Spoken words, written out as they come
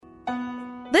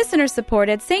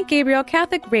Listener-supported St. Gabriel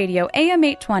Catholic Radio AM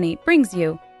 820 brings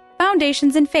you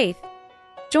Foundations in Faith.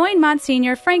 Join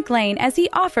Monsignor Frank Lane as he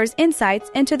offers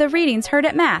insights into the readings heard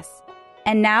at Mass.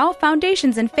 And now,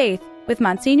 Foundations in Faith with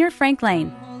Monsignor Frank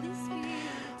Lane.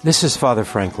 This is Father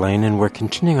Frank Lane, and we're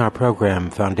continuing our program,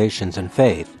 Foundations in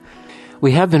Faith.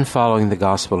 We have been following the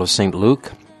Gospel of St.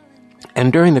 Luke,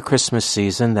 and during the Christmas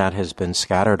season, that has been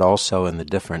scattered also in the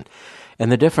different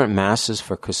Masses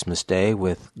for Christmas Day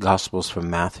with Gospels from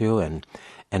Matthew and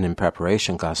in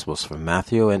preparation, Gospels from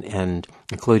Matthew, and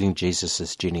including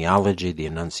Jesus' genealogy, the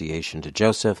Annunciation to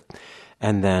Joseph,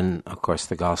 and then, of course,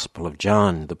 the Gospel of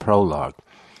John, the prologue,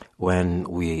 when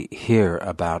we hear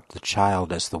about the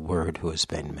child as the Word who has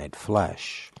been made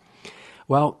flesh.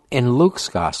 Well, in Luke's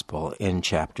Gospel, in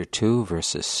chapter 2,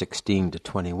 verses 16 to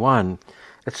 21,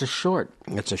 it's a short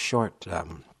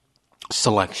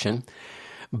selection,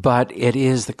 but it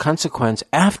is the consequence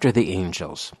after the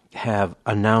angels have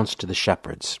announced to the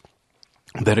shepherds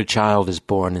that a child is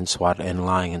born and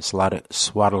lying in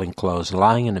swaddling clothes,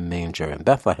 lying in a manger in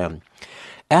Bethlehem.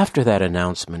 After that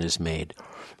announcement is made,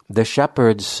 the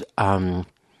shepherds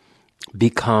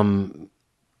become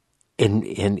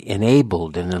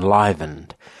enabled and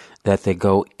enlivened that they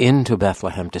go into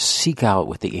Bethlehem to seek out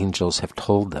what the angels have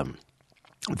told them.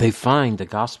 They find, the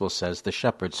Gospel says, the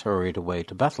shepherds hurried away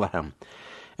to Bethlehem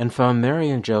and found Mary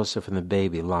and Joseph and the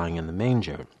baby lying in the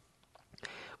manger.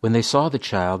 When they saw the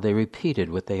child, they repeated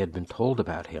what they had been told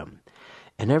about him,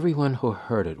 and everyone who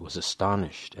heard it was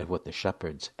astonished at what the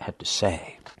shepherds had to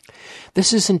say.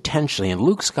 This is intentionally, and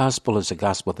Luke's Gospel is a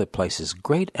Gospel that places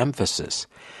great emphasis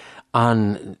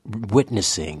on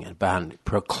witnessing, about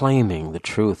proclaiming the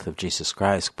truth of Jesus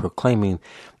Christ, proclaiming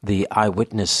the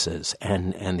eyewitnesses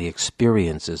and the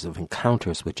experiences of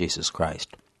encounters with Jesus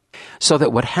Christ. So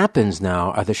that what happens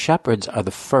now are the shepherds are the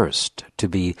first to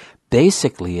be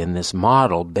basically in this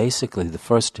model, basically the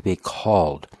first to be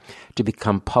called to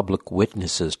become public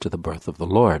witnesses to the birth of the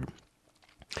Lord.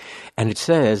 And it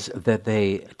says that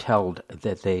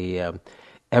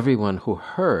everyone who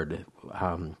heard,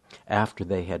 after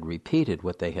they had repeated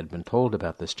what they had been told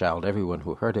about this child, everyone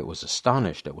who heard it was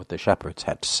astonished at what the shepherds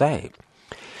had to say.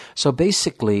 So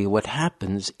basically what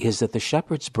happens is that the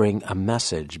shepherds bring a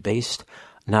message based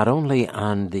not only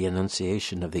on the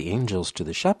annunciation of the angels to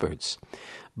the shepherds,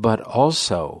 but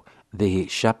also the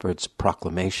shepherds'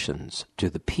 proclamations to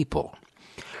the people.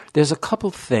 There's a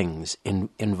couple things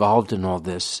involved in all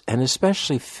this, and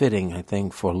especially fitting, I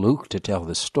think, for Luke to tell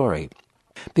this story,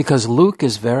 because Luke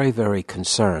is very, very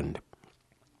concerned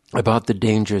about the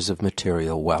dangers of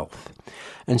material wealth.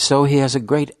 And so he has a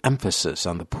great emphasis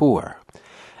on the poor,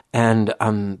 and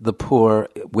on the poor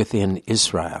within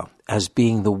Israel as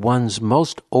being the ones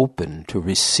most open to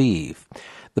receive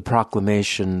the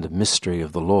proclamation, the mystery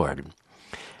of the Lord.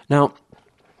 Now,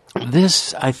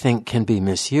 this, I think, can be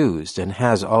misused and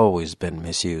has always been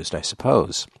misused, I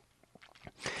suppose,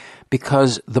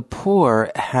 because the poor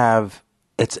have,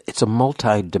 it's a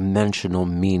multi-dimensional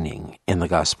meaning in the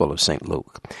Gospel of St.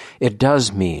 Luke. It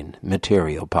does mean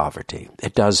material poverty.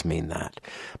 It does mean that.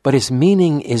 But its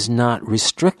meaning is not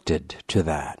restricted to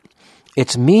that.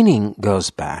 Its meaning goes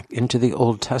back into the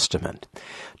Old Testament,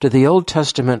 to the Old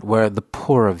Testament where the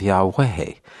poor of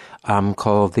Yahweh,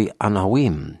 called the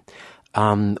Anawim,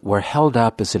 were held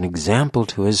up as an example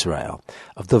to Israel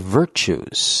of the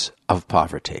virtues of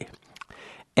poverty.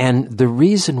 And the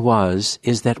reason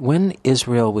is that when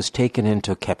Israel was taken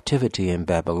into captivity in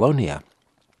Babylonia,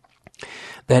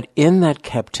 that in that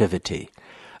captivity,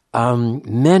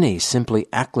 many simply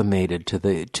acclimated to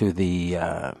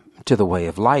the way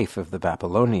of life of the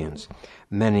Babylonians.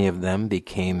 Many of them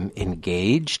became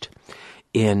engaged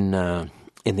in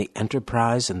the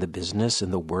enterprise and the business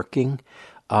and the working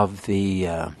of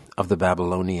the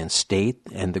Babylonian state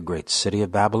and the great city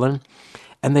of Babylon,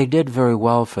 and they did very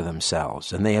well for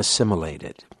themselves, and they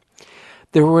assimilated.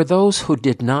 There were those who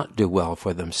did not do well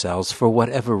for themselves for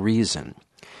whatever reason,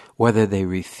 whether they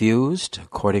refused,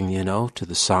 according, to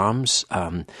the Psalms,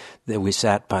 that we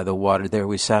sat by the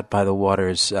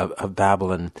waters of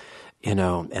Babylon,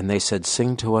 and they said,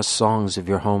 sing to us songs of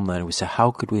your homeland. We said,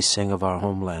 how could we sing of our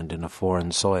homeland in a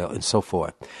foreign soil, and so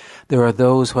forth. There are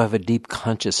those who have a deep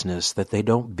consciousness that they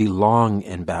don't belong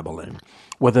in Babylon.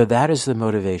 Whether that is the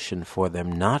motivation for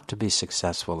them not to be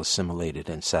successful, assimilated,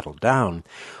 and settled down,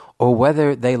 or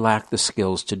whether they lack the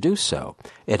skills to do so,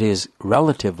 it is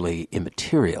relatively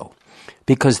immaterial.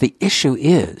 Because the issue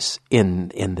is, in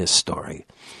this story,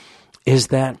 is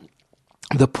that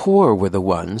the poor were the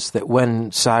ones that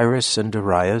when Cyrus and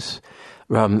Darius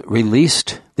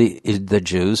released the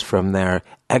Jews from their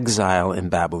exile in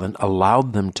Babylon,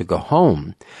 allowed them to go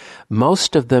home.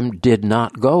 Most of them did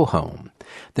not go home.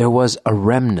 There was a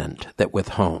remnant that went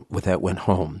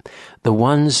home. The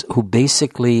ones who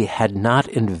basically had not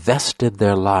invested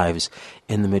their lives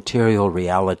in the material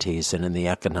realities and in the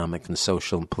economic and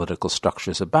social and political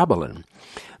structures of Babylon.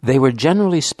 They were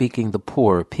generally speaking the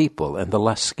poorer people and the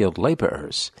less skilled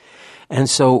laborers. And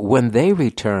so when they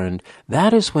returned,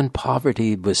 that is when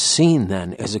poverty was seen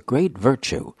then as a great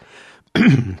virtue.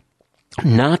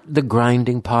 Not the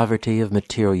grinding poverty of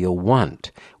material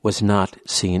want was not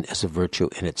seen as a virtue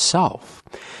in itself,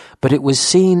 but it was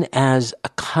seen as a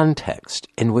context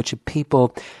in which a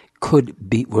people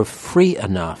were free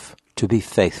enough to be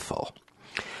faithful.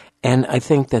 And I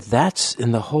think that that's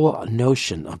in the whole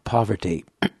notion of poverty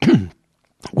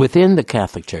within the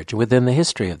Catholic Church, within the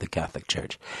history of the Catholic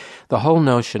Church. The whole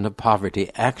notion of poverty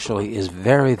actually is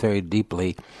very, very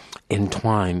deeply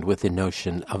entwined with the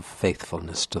notion of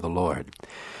faithfulness to the Lord.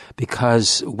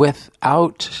 Because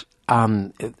without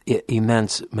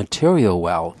immense material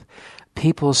wealth,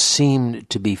 people seemed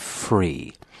to be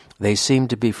free. They seemed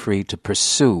to be free to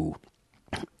pursue,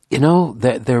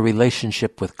 their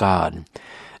relationship with God.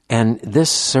 And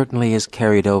this certainly is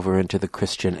carried over into the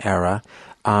Christian era,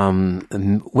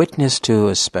 witnessed to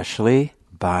especially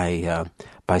by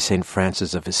St.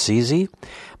 Francis of Assisi,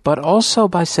 but also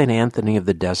by St. Anthony of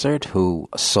the Desert, who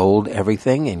sold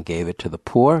everything and gave it to the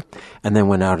poor, and then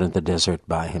went out in the desert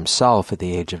by himself at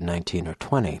the age of 19 or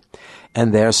 20,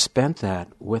 and there spent that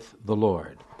with the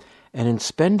Lord. And in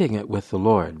spending it with the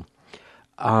Lord,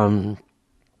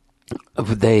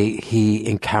 he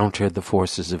encountered the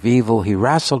forces of evil. He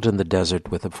wrestled in the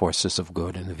desert with the forces of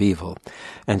good and of evil.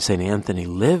 And St. Anthony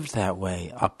lived that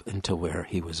way up until where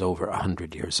he was over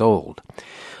 100 years old.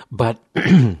 But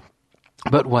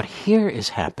what here is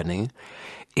happening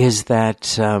is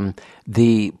that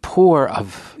the poor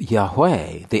of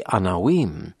Yahweh, the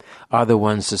Anawim, are the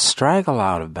ones that straggle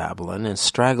out of Babylon and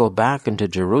straggle back into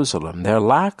Jerusalem. Their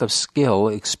lack of skill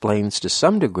explains to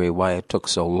some degree why it took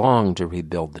so long to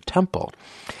rebuild the temple.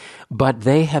 But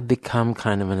they have become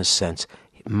kind of, in a sense,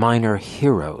 minor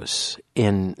heroes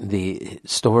in the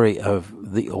story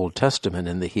of the Old Testament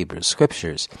in the Hebrew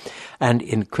Scriptures. And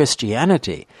in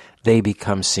Christianity, they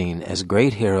become seen as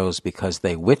great heroes because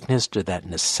they witnessed to that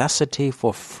necessity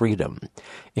for freedom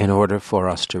in order for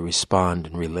us to respond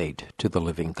and relate to the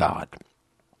living God.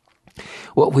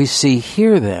 What we see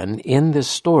here then in this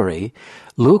story,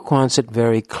 Luke wants it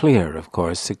very clear, of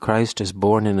course, that Christ is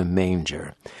born in a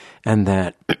manger and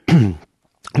that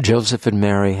Joseph and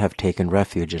Mary have taken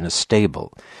refuge in a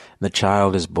stable. The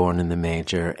child is born in the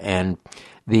manger, and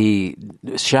the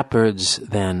shepherds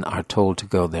then are told to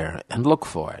go there and look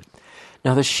for it.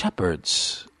 Now, the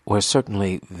shepherds were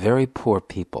certainly very poor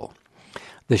people.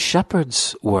 The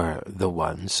shepherds were the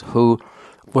ones who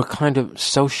were kind of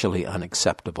socially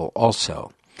unacceptable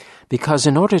also, because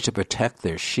in order to protect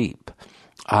their sheep,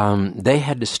 they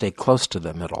had to stay close to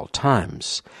them at all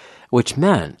times, which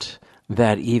meant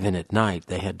that even at night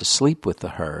they had to sleep with the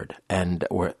herd and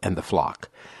the flock,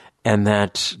 and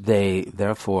that they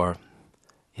therefore,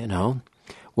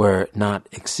 were not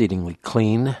exceedingly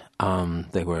clean.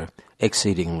 They were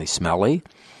exceedingly smelly,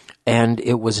 and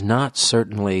it was not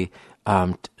certainly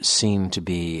seen to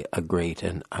be a great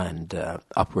and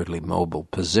upwardly mobile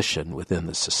position within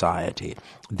the society.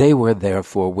 They were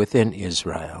therefore within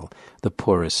Israel the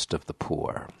poorest of the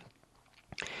poor.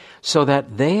 So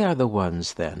that they are the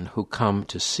ones then who come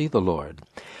to see the Lord,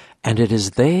 and it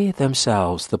is they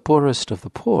themselves, the poorest of the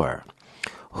poor,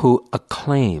 who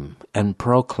acclaim and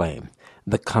proclaim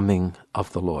the coming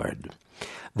of the Lord.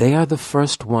 They are the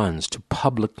first ones to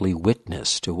publicly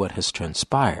witness to what has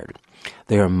transpired.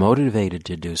 They are motivated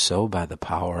to do so by the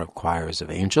power of choirs of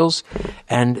angels,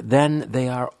 and then they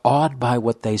are awed by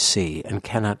what they see and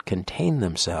cannot contain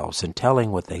themselves in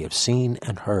telling what they have seen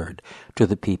and heard to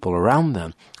the people around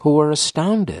them, who were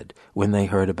astounded when they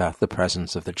heard about the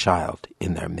presence of the child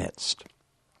in their midst.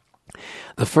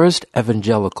 The first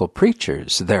evangelical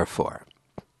preachers, therefore,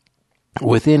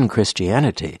 within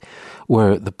Christianity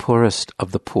were the poorest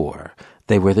of the poor.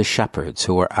 They were the shepherds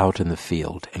who were out in the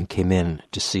field and came in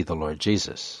to see the Lord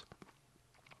Jesus.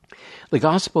 The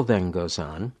gospel then goes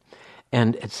on,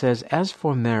 and it says, "As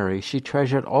for Mary, she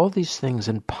treasured all these things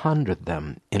and pondered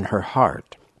them in her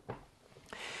heart."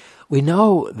 We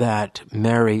know that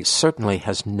Mary certainly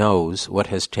knows what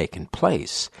has taken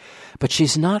place, but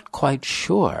she's not quite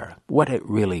sure what it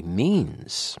really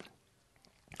means.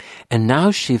 And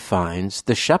now she finds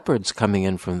the shepherds coming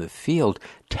in from the field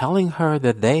telling her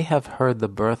that they have heard the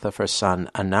birth of her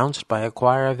son announced by a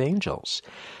choir of angels.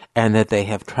 and that they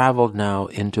have traveled now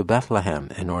into Bethlehem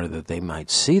in order that they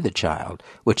might see the child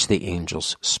which the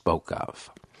angels spoke of.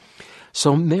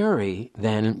 So Mary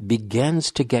then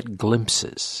begins to get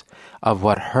glimpses of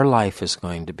what her life is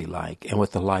going to be like and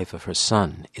what the life of her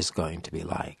son is going to be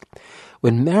like.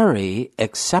 When Mary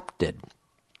accepted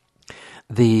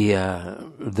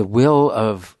the will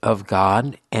of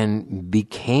God and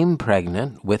became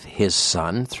pregnant with his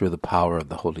son through the power of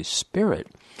the Holy Spirit,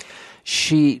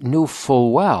 she knew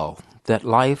full well that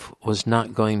life was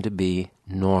not going to be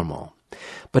normal.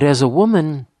 But as a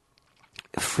woman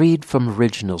freed from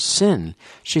original sin,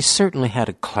 she certainly had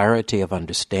a clarity of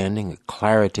understanding, a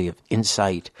clarity of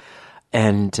insight,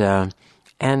 and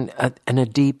a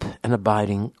deep and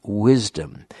abiding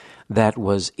wisdom that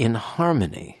was in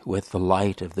harmony with the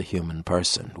light of the human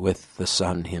person, with the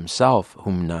Son himself,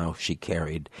 whom now she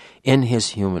carried in his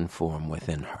human form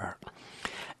within her.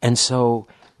 And so,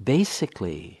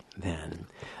 basically, then,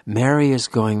 Mary is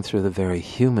going through the very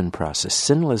human process.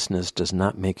 Sinlessness does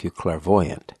not make you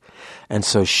clairvoyant. And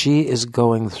so she is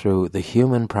going through the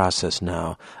human process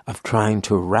now of trying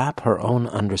to wrap her own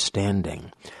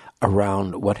understanding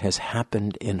around what has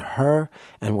happened in her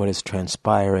and what is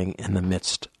transpiring in the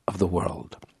midst of the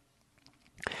world.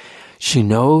 She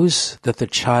knows that the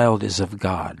child is of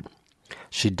God.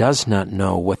 She does not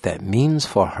know what that means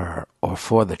for her or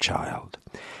for the child.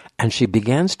 And she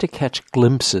begins to catch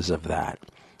glimpses of that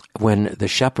when the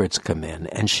shepherds come in,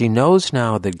 and she knows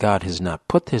now that God has not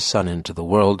put his son into the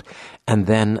world and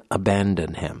then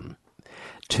abandoned him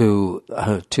to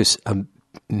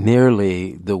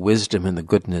merely the wisdom and the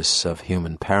goodness of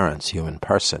human parents, human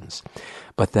persons,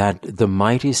 but that the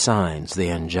mighty signs, the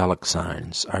angelic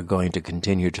signs, are going to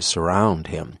continue to surround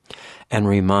him and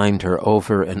remind her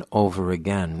over and over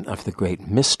again of the great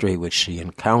mystery which she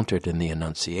encountered in the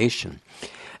Annunciation,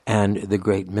 and the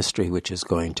great mystery which is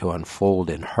going to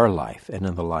unfold in her life and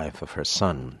in the life of her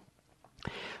son.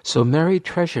 So Mary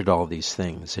treasured all these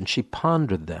things, and she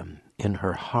pondered them in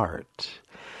her heart.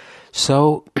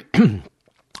 So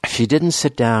she didn't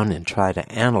sit down and try to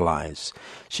analyze.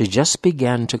 She just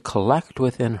began to collect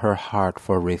within her heart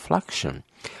for reflection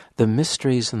the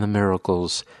mysteries and the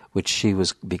miracles which she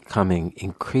was becoming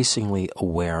increasingly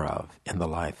aware of in the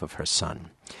life of her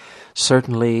son.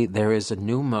 Certainly, there is a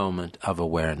new moment of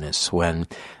awareness when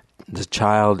the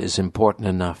child is important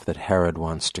enough that Herod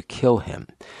wants to kill him.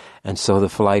 And so the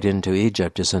flight into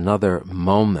Egypt is another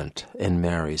moment in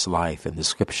Mary's life in the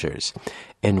Scriptures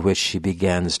in which she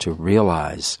begins to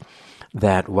realize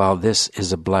that while this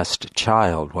is a blessed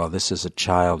child, while this is a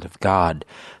child of God,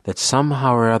 that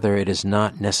somehow or other it is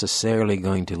not necessarily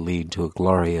going to lead to a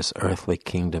glorious earthly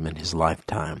kingdom in his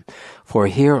lifetime. For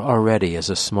here already, as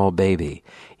a small baby,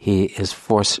 he is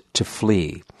forced to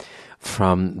flee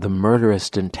from the murderous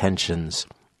intentions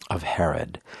of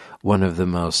Herod,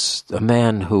 a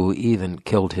man who even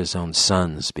killed his own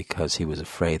sons because he was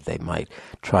afraid they might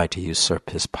try to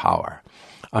usurp his power.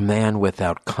 A man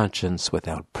without conscience,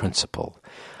 without principle,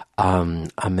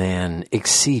 a man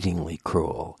exceedingly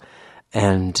cruel,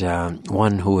 and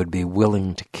one who would be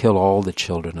willing to kill all the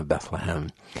children of Bethlehem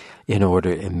in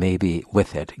order, and maybe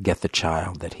with it, get the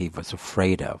child that he was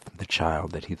afraid of, the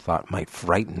child that he thought might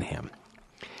frighten him.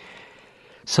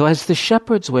 So as the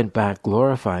shepherds went back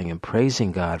glorifying and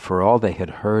praising God for all they had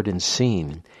heard and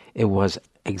seen, it was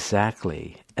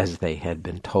exactly as they had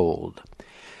been told.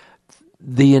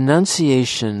 The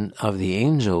annunciation of the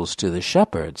angels to the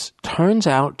shepherds turns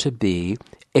out to be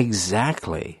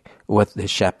exactly what the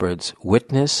shepherds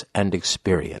witness and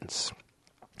experience.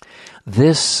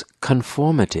 This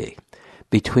conformity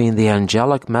between the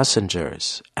angelic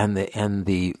messengers and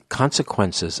the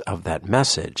consequences of that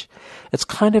message, it's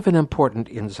kind of an important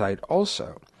insight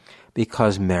also,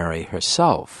 because Mary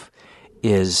herself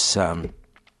has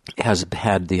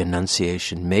had the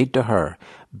annunciation made to her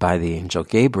by the angel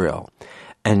Gabriel,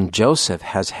 and Joseph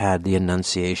has had the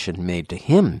annunciation made to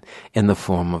him in the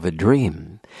form of a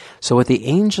dream. So what the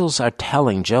angels are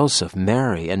telling Joseph,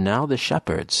 Mary, and now the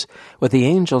shepherds, what the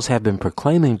angels have been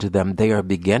proclaiming to them, they are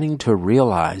beginning to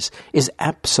realize is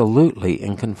absolutely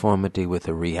in conformity with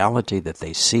the reality that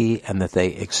they see and that they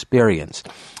experience.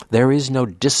 There is no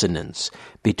dissonance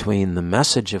between the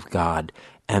message of God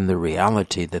and the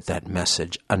reality that that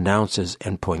message announces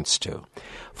and points to.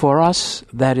 For us,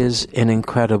 that is an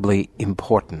incredibly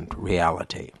important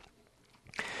reality.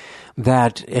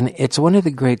 And it's one of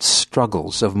the great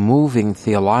struggles of moving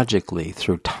theologically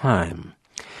through time,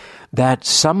 that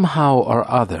somehow or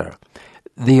other,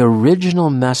 the original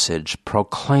message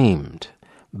proclaimed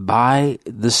by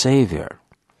the Savior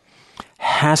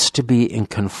has to be in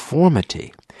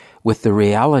conformity with the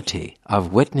reality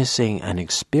of witnessing an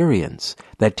experience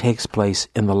that takes place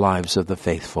in the lives of the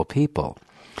faithful people.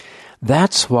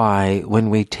 That's why when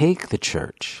we take the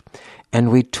church and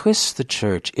we twist the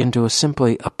church into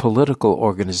simply a political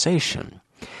organization,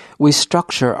 we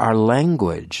structure our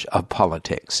language of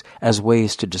politics as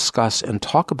ways to discuss and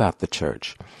talk about the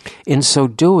church. In so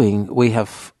doing, we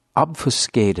have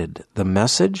obfuscated the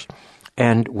message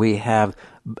and we have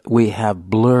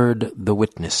blurred the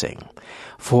witnessing.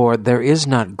 For there is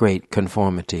not great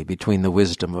conformity between the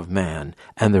wisdom of man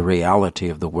and the reality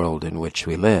of the world in which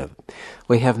we live.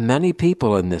 We have many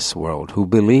people in this world who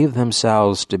believe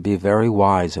themselves to be very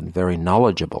wise and very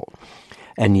knowledgeable,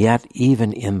 and yet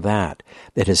even in that,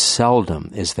 it is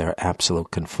seldom is there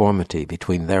absolute conformity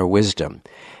between their wisdom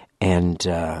and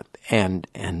the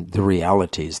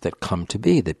realities that come to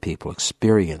be, that people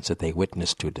experience, that they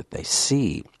witness to, that they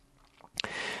see.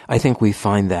 I think we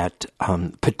find that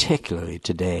particularly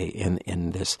today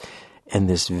in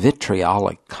this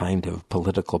vitriolic kind of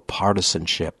political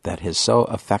partisanship that has so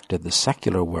affected the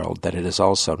secular world that it has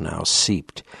also now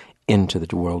seeped into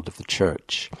the world of the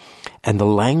church. And the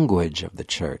language of the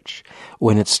church,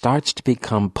 when it starts to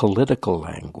become political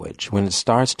language, when it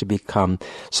starts to become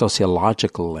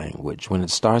sociological language, when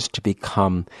it starts to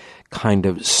become kind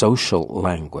of social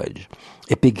language,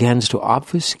 it begins to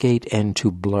obfuscate and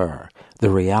to blur the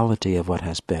reality of what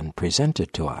has been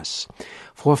presented to us.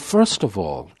 For first of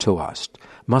all, to us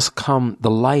must come the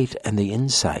light and the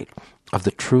insight of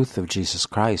the truth of Jesus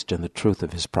Christ and the truth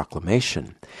of his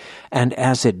proclamation. And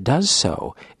as it does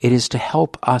so, it is to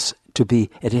help us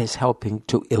it is helping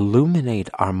to illuminate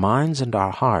our minds and our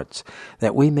hearts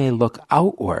that we may look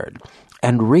outward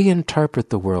and reinterpret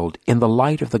the world in the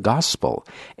light of the gospel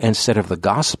instead of the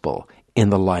gospel in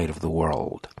the light of the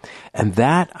world. And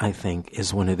that, I think,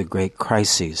 is one of the great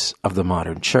crises of the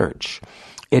modern church.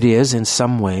 It is, in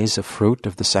some ways, a fruit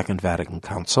of the Second Vatican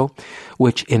Council,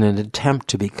 which, in an attempt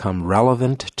to become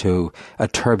relevant to a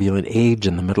turbulent age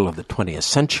in the middle of the 20th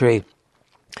century,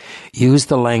 used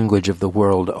the language of the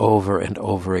world over and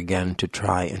over again to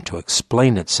try and to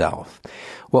explain itself.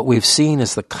 What we've seen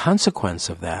as the consequence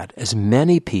of that is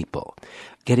many people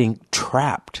getting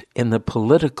trapped in the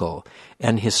political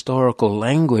and historical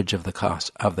language of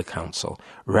the council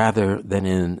rather than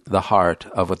in the heart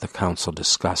of what the council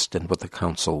discussed and what the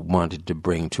council wanted to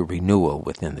bring to renewal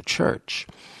within the church.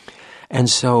 And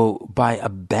so by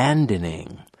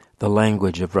abandoning the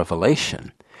language of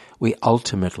revelation, we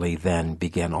ultimately then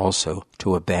begin also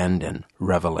to abandon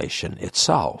revelation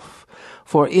itself.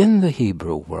 For in the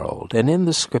Hebrew world and in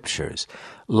the Scriptures,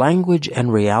 language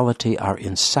and reality are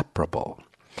inseparable.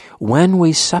 When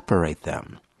we separate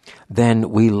them, then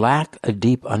we lack a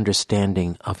deep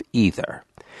understanding of either.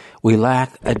 We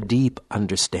lack a deep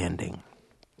understanding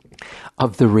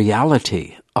of the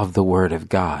reality of the Word of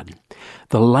God.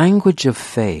 The language of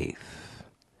faith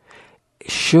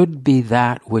should be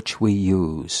that which we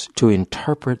use to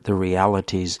interpret the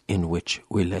realities in which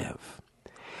we live.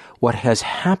 What has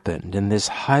happened in this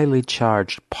highly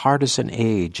charged partisan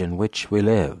age in which we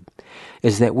live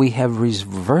is that we have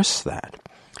reversed that,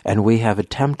 and we have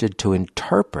attempted to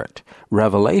interpret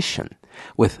revelation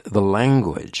with the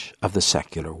language of the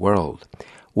secular world.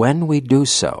 When we do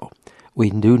so,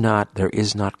 there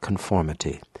is not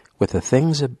conformity with the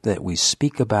things that we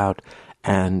speak about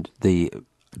and the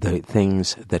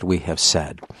things that we have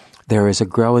said. There is a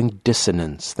growing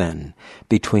dissonance then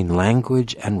between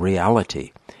language and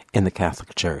reality in the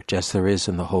Catholic Church, as there is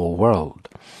in the whole world.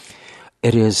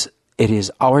 It is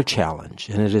our challenge,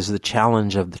 and it is the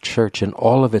challenge of the Church in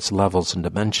all of its levels and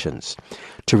dimensions,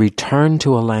 to return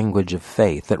to a language of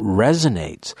faith that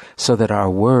resonates so that our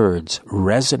words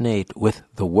resonate with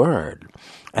the Word,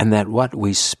 and that what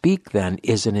we speak then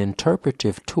is an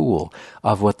interpretive tool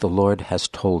of what the Lord has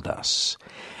told us.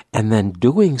 And then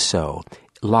doing so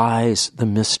lies the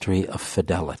mystery of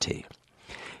fidelity.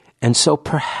 And so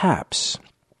perhaps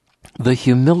the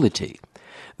humility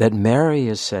that Mary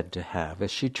is said to have as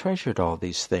she treasured all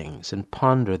these things and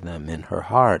pondered them in her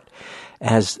heart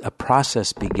as a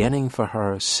process beginning for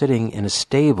her sitting in a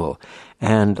stable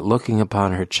and looking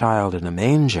upon her child in a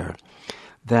manger,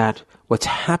 that what's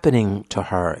happening to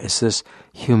her is this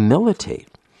humility,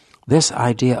 this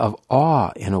idea of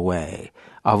awe in a way,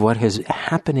 of what is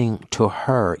happening to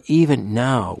her even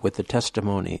now with the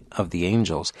testimony of the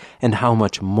angels, and how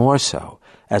much more so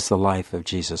as the life of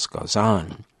Jesus goes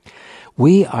on.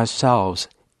 We ourselves,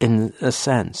 in a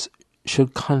sense,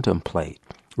 should contemplate,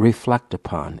 reflect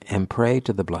upon, and pray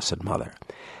to the Blessed Mother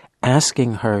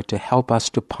asking her to help us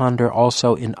to ponder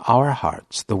also in our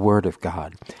hearts the Word of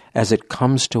God as it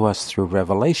comes to us through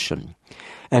revelation,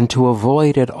 and to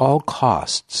avoid at all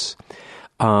costs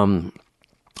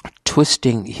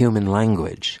twisting human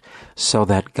language so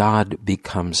that God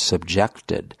becomes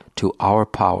subjected to our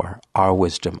power, our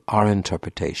wisdom, our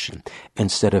interpretation,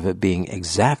 instead of it being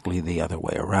exactly the other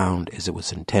way around as it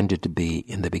was intended to be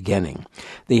in the beginning.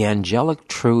 The angelic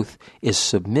truth is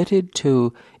submitted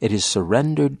to, it is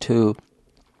surrendered to,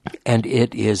 and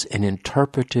it is an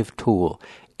interpretive tool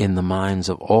in the minds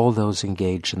of all those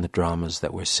engaged in the dramas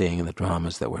that we're seeing, in the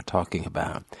dramas that we're talking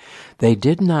about. They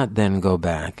did not then go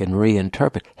back and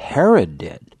reinterpret. Herod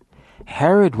did.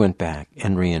 Herod went back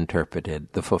and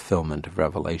reinterpreted the fulfillment of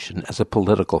Revelation as a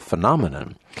political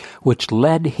phenomenon, which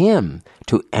led him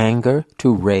to anger,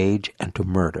 to rage, and to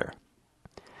murder.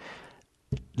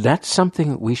 That's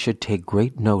something we should take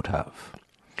great note of.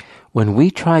 When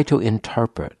we try to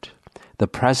interpret the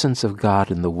presence of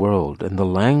God in the world and the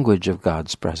language of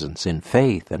God's presence in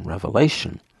faith and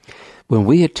revelation, when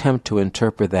we attempt to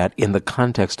interpret that in the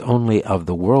context only of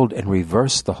the world and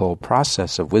reverse the whole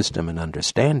process of wisdom and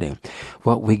understanding,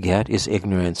 what we get is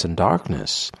ignorance and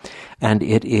darkness. And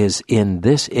it is in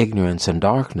this ignorance and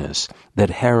darkness that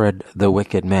Herod, the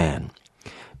wicked man,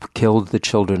 killed the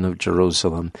children of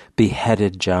Jerusalem,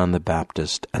 beheaded John the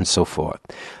Baptist, and so forth.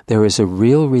 There is a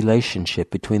real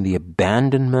relationship between the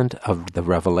abandonment of the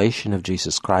revelation of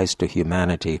Jesus Christ to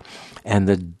humanity and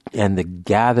the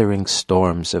gathering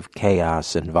storms of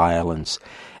chaos and violence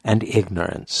and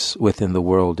ignorance within the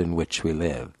world in which we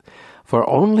live. For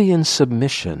only in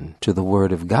submission to the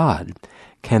Word of God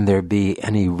can there be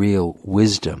any real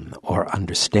wisdom or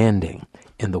understanding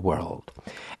in the world.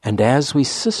 And as we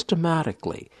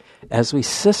systematically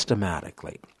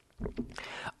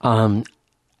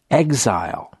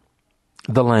exile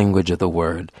the language of the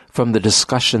Word from the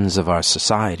discussions of our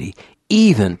society,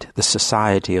 even the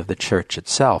society of the church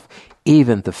itself,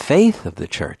 even the faith of the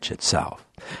church itself,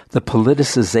 the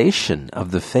politicization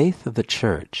of the faith of the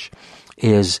church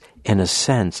is, in a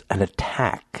sense, an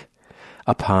attack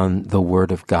upon the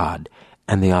Word of God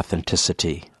and the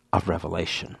authenticity of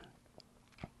revelation.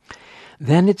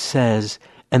 Then it says,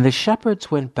 "And the shepherds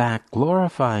went back,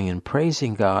 glorifying and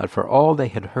praising God for all they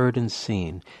had heard and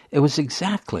seen. It was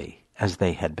exactly as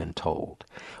they had been told."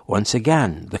 Once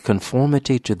again, the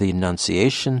conformity to the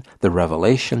Annunciation, the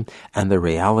revelation, and the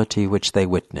reality which they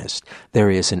witnessed. There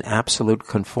is an absolute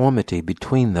conformity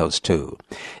between those two.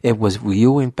 It was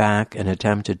you went back and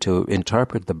attempted to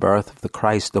interpret the birth of the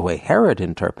Christ the way Herod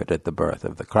interpreted the birth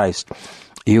of the Christ,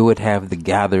 you would have the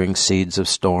gathering seeds of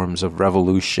storms of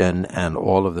revolution and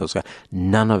all of those.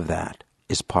 None of that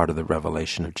is part of the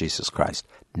revelation of Jesus Christ.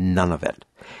 None of it.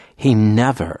 He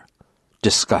never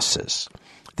discusses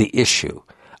the issue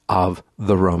of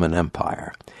the Roman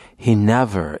Empire. He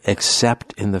never,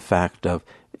 except in the fact of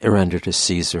render to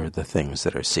Caesar the things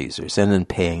that are Caesar's, and in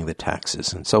paying the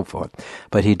taxes and so forth.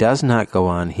 But he does not go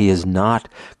on. He is not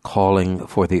calling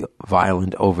for the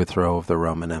violent overthrow of the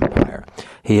Roman Empire.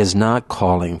 He is not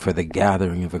calling for the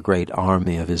gathering of a great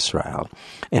army of Israel.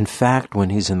 In fact, when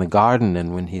he's in the garden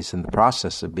and when he's in the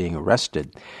process of being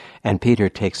arrested, and Peter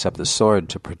takes up the sword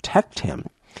to protect him,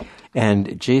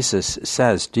 and Jesus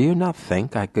says, "Do you not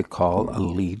think I could call a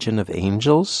legion of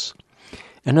angels?"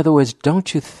 In other words,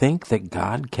 don't you think that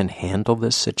God can handle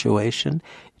this situation?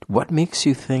 What makes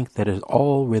you think that it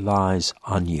all relies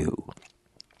on you?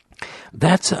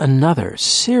 That's another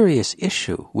serious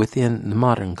issue within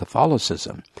modern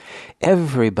Catholicism.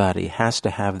 Everybody has to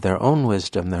have their own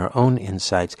wisdom, their own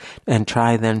insights, and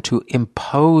try then to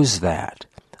impose that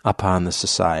upon the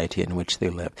society in which they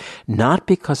live. Not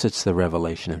because it's the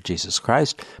revelation of Jesus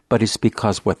Christ, but it's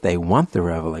because what they want the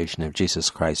revelation of Jesus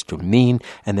Christ to mean,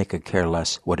 and they could care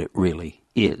less what it really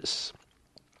is.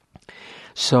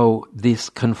 So this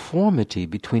conformity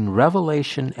between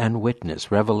revelation and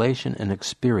witness, revelation and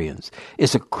experience,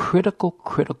 is a critical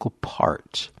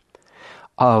part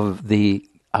of the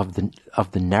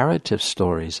narrative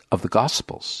stories of the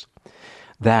Gospels.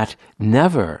 That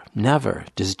never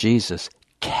does Jesus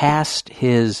cast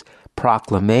his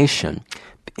proclamation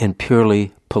in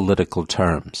purely political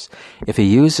terms. If he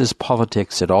uses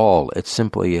politics at all, it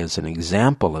simply is an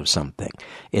example of something.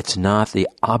 It's not the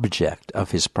object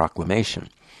of his proclamation.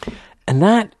 And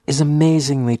that is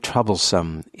amazingly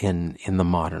troublesome in the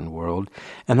modern world.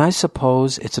 And I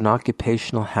suppose it's an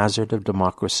occupational hazard of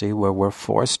democracy where we're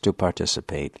forced to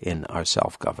participate in our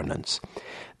self-governance.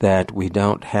 that we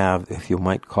don't have, if you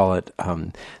might call it,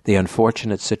 the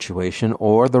unfortunate situation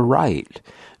or the right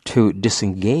to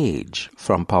disengage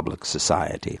from public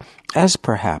society, as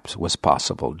perhaps was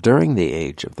possible during the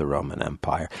age of the Roman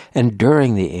Empire and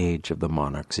during the age of the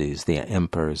monarchies, the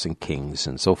emperors and kings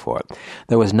and so forth.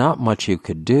 There was not much you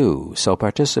could do, so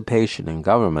participation in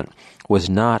government was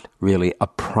not really a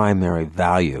primary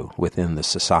value within the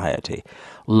society.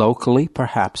 Locally,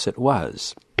 perhaps it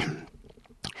was.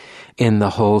 In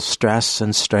the whole stress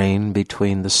and strain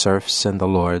between the serfs and the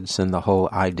lords and the whole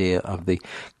idea of the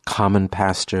common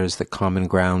pastures, the common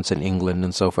grounds in England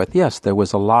and so forth. Yes, there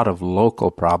was a lot of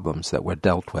local problems that were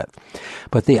dealt with.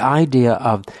 But the idea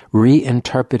of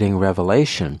reinterpreting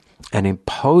Revelation and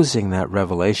imposing that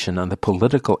revelation on the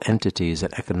political entities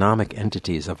and economic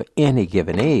entities of any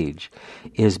given age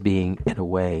is being, in a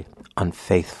way,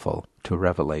 unfaithful to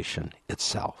Revelation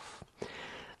itself.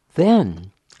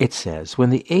 Then it says, when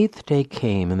the 8th day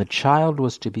came and the child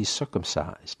was to be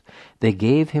circumcised, they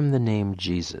gave him the name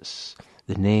Jesus,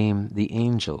 the name the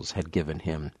angels had given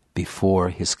him before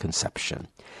his conception.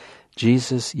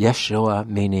 Jesus, Yeshua,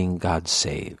 meaning God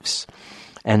saves.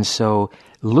 And so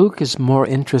Luke is more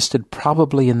interested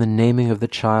probably in the naming of the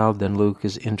child than Luke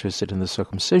is interested in the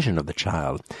circumcision of the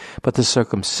child. But the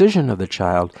circumcision of the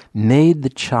child made the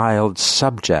child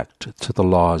subject to the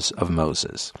laws of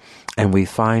Moses. And we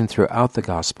find throughout the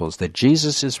Gospels that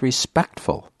Jesus is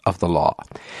respectful of the law,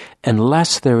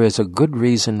 unless there is a good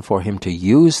reason for him to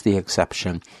use the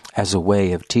exception as a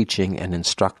way of teaching and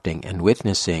instructing and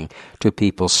witnessing to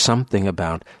people something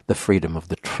about the freedom of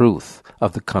the truth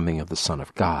of the coming of the Son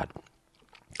of God.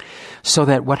 So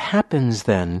that what happens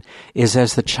then is,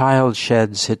 as the child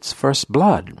sheds its first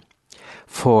blood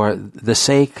for the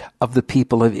sake of the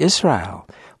people of Israel,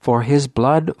 for his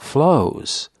blood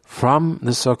flows from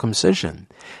the circumcision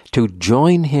to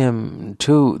join him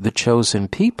to the chosen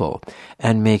people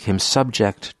and make him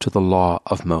subject to the law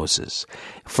of Moses.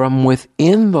 From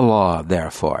within the law,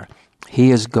 therefore,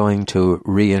 he is going to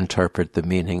reinterpret the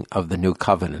meaning of the new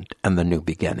covenant and the new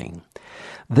beginning.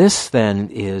 This then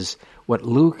is what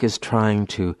Luke is trying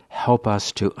to help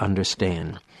us to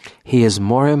understand. He is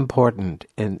more important,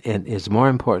 and is more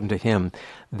important to him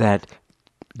that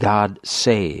God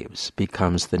saves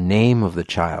becomes the name of the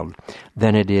child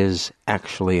than it is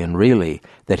actually and really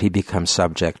that he becomes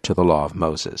subject to the law of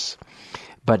Moses.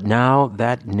 But now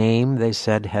that name, they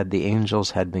said, the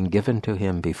angels had been given to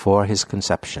him before his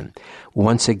conception.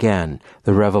 Once again,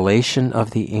 the revelation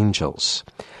of the angels.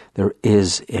 There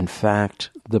is, in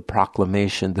fact, the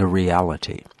proclamation, the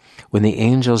reality. When the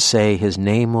angels say his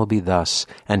name will be thus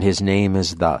and his name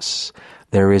is thus,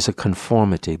 there is a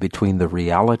conformity between the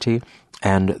reality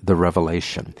and the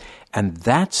revelation. And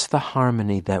that's the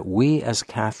harmony that we as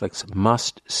Catholics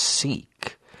must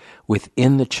seek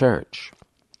within the Church.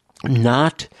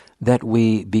 Not that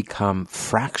we become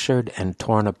fractured and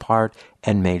torn apart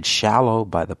and made shallow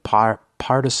by the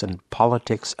partisan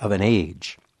politics of an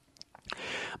age,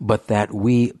 but that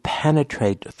we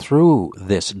penetrate through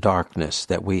this darkness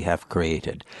that we have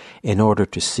created in order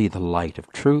to see the light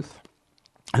of truth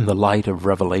and the light of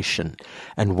revelation.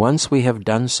 And once we have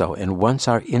done so, and once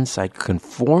our insight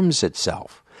conforms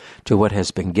itself to what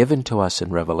has been given to us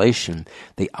in Revelation,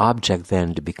 the object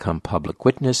then to become public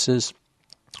witnesses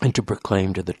and to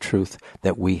proclaim to the truth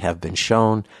that we have been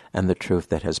shown and the truth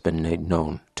that has been made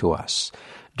known to us.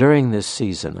 During this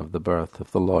season of the birth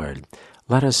of the Lord,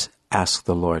 let us ask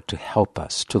the Lord to help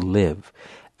us to live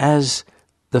as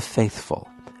the faithful,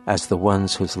 as the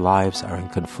ones whose lives are in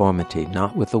conformity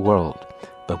not with the world,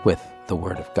 but with the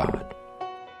Word of God.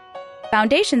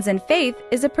 Foundations in Faith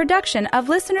is a production of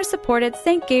listener-supported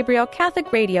St. Gabriel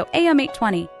Catholic Radio AM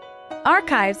 820.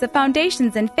 Archives of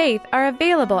Foundations in Faith are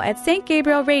available at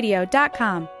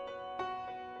stgabrielradio.com.